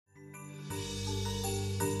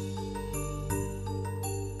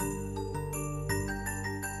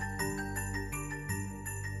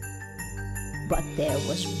But there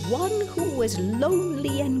was one who was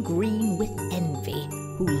lonely and green with envy,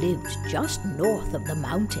 who lived just north of the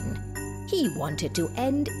mountain. He wanted to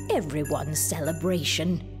end everyone's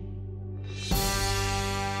celebration.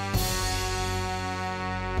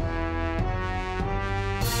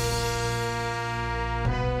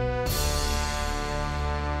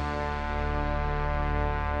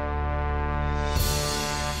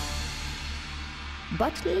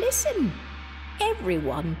 But listen,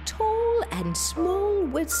 everyone, tall and small,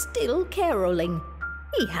 was still caroling.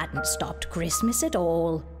 He hadn't stopped Christmas at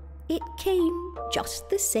all. It came just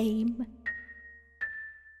the same.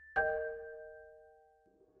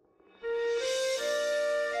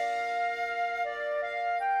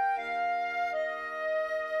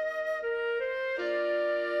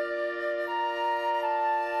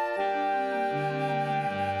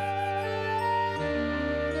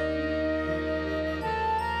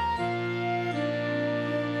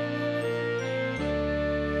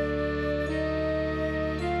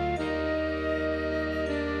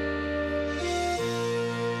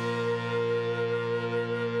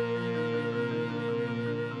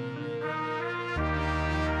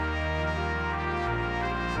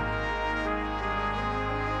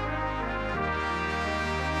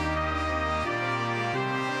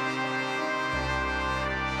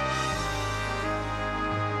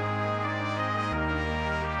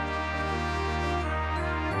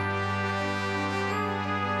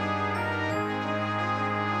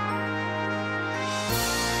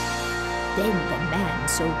 Then the man,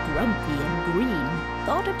 so grumpy and green,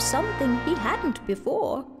 thought of something he hadn't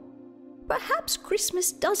before. Perhaps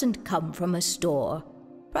Christmas doesn't come from a store.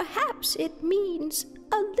 Perhaps it means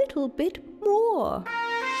a little bit more.